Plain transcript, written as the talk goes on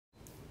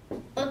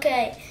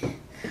Okay,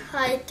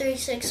 hi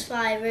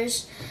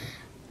 365ers.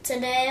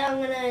 Today I'm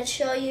going to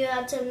show you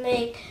how to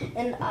make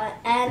an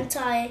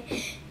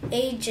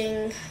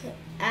anti-aging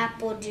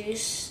apple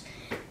juice.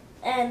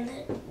 And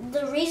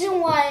the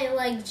reason why I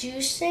like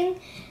juicing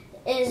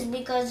is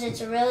because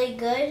it's really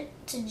good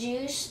to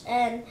juice.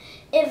 And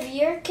if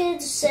your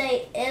kids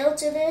say ill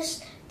to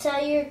this,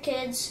 tell your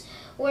kids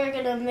we're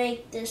going to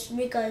make this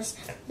because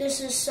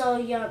this is so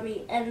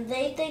yummy. And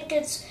they think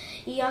it's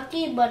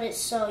yucky, but it's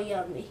so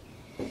yummy.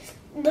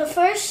 The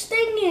first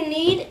thing you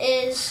need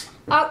is,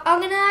 I'm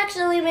going to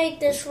actually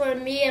make this for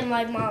me and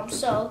my mom.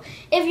 So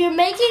if you're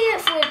making it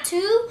for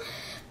 2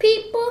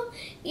 people,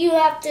 you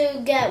have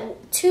to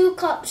get 2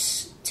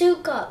 cups.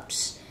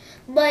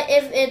 But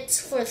if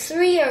it's for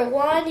 3 or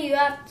 1,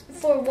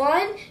 for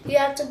 1 you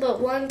have to put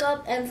 1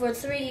 cup, and for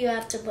 3 you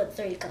have to put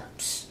 3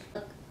 cups.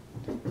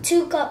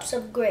 2 cups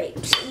of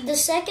grapes. The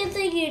second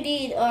thing you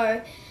need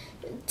are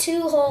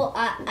 2 whole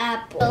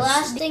apples. The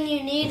last thing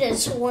you need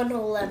is 1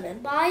 whole lemon.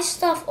 Buy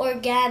stuff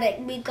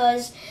organic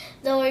because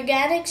the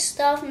organic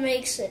stuff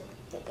makes it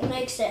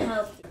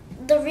healthy.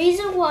 The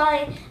reason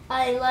why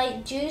I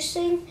like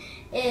juicing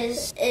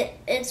is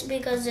it's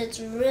because it's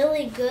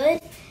really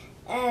good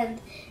and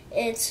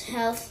it's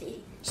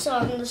healthy. So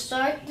I'm going to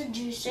start the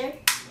juicer.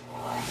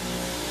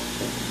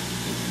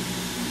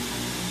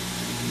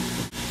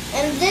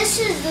 And this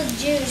is the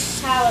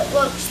juice, how it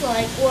looks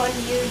like when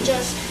you're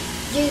just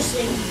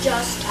juicing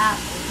just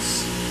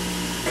apples.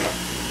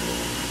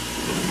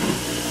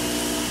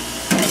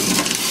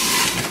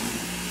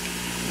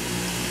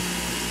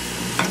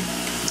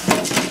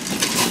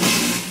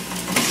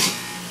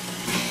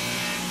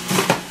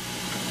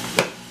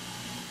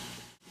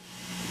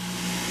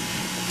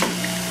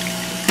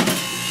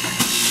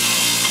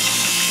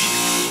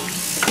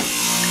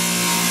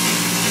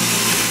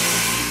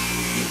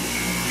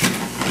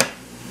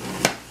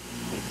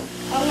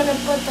 I'm going to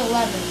put the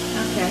lemon.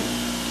 Okay.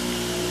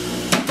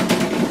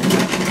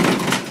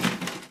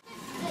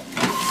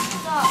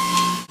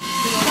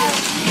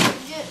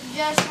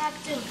 Just have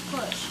to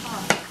push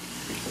hard.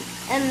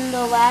 And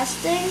the last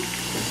thing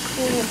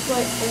we're going to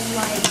put is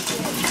like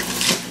this.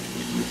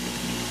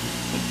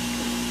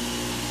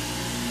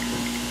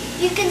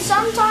 You can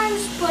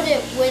sometimes put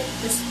it with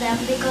the stem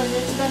because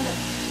it's gonna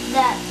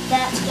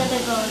that's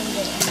gonna go in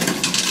there.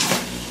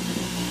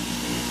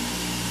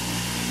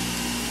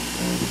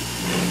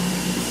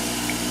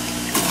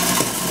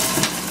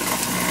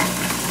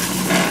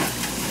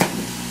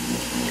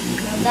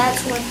 Now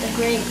that's what the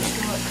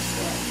grapes looks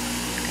like.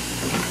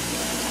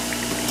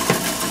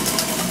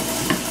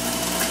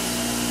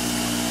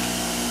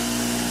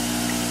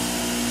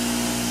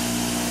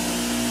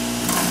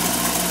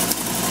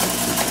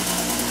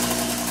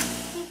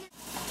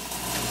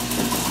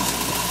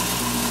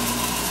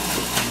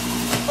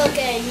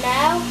 Okay,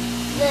 now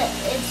that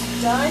it's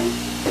done,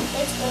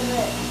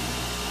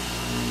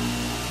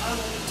 I'm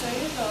gonna turn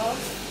it off.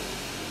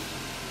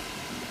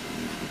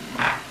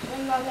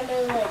 And I'm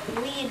gonna like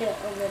weed it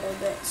a little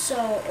bit so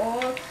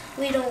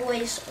we don't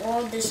waste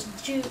all this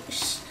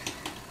juice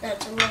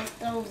that's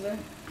left over.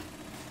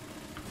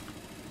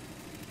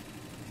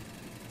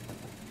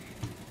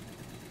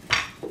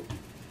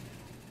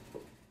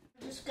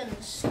 I'm just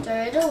gonna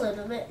stir it a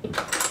little bit.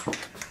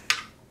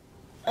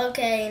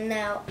 Okay,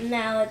 now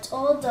it's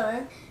all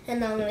done,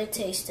 and I'm going to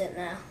taste it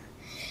now.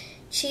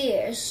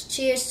 Cheers.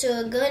 Cheers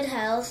to a good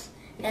health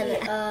and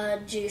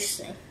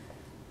juicing.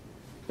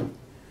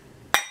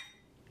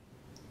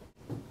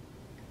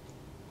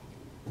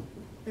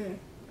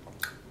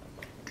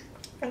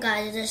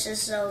 Guys, this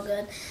is so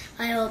good.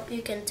 I hope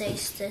you can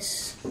taste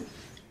this.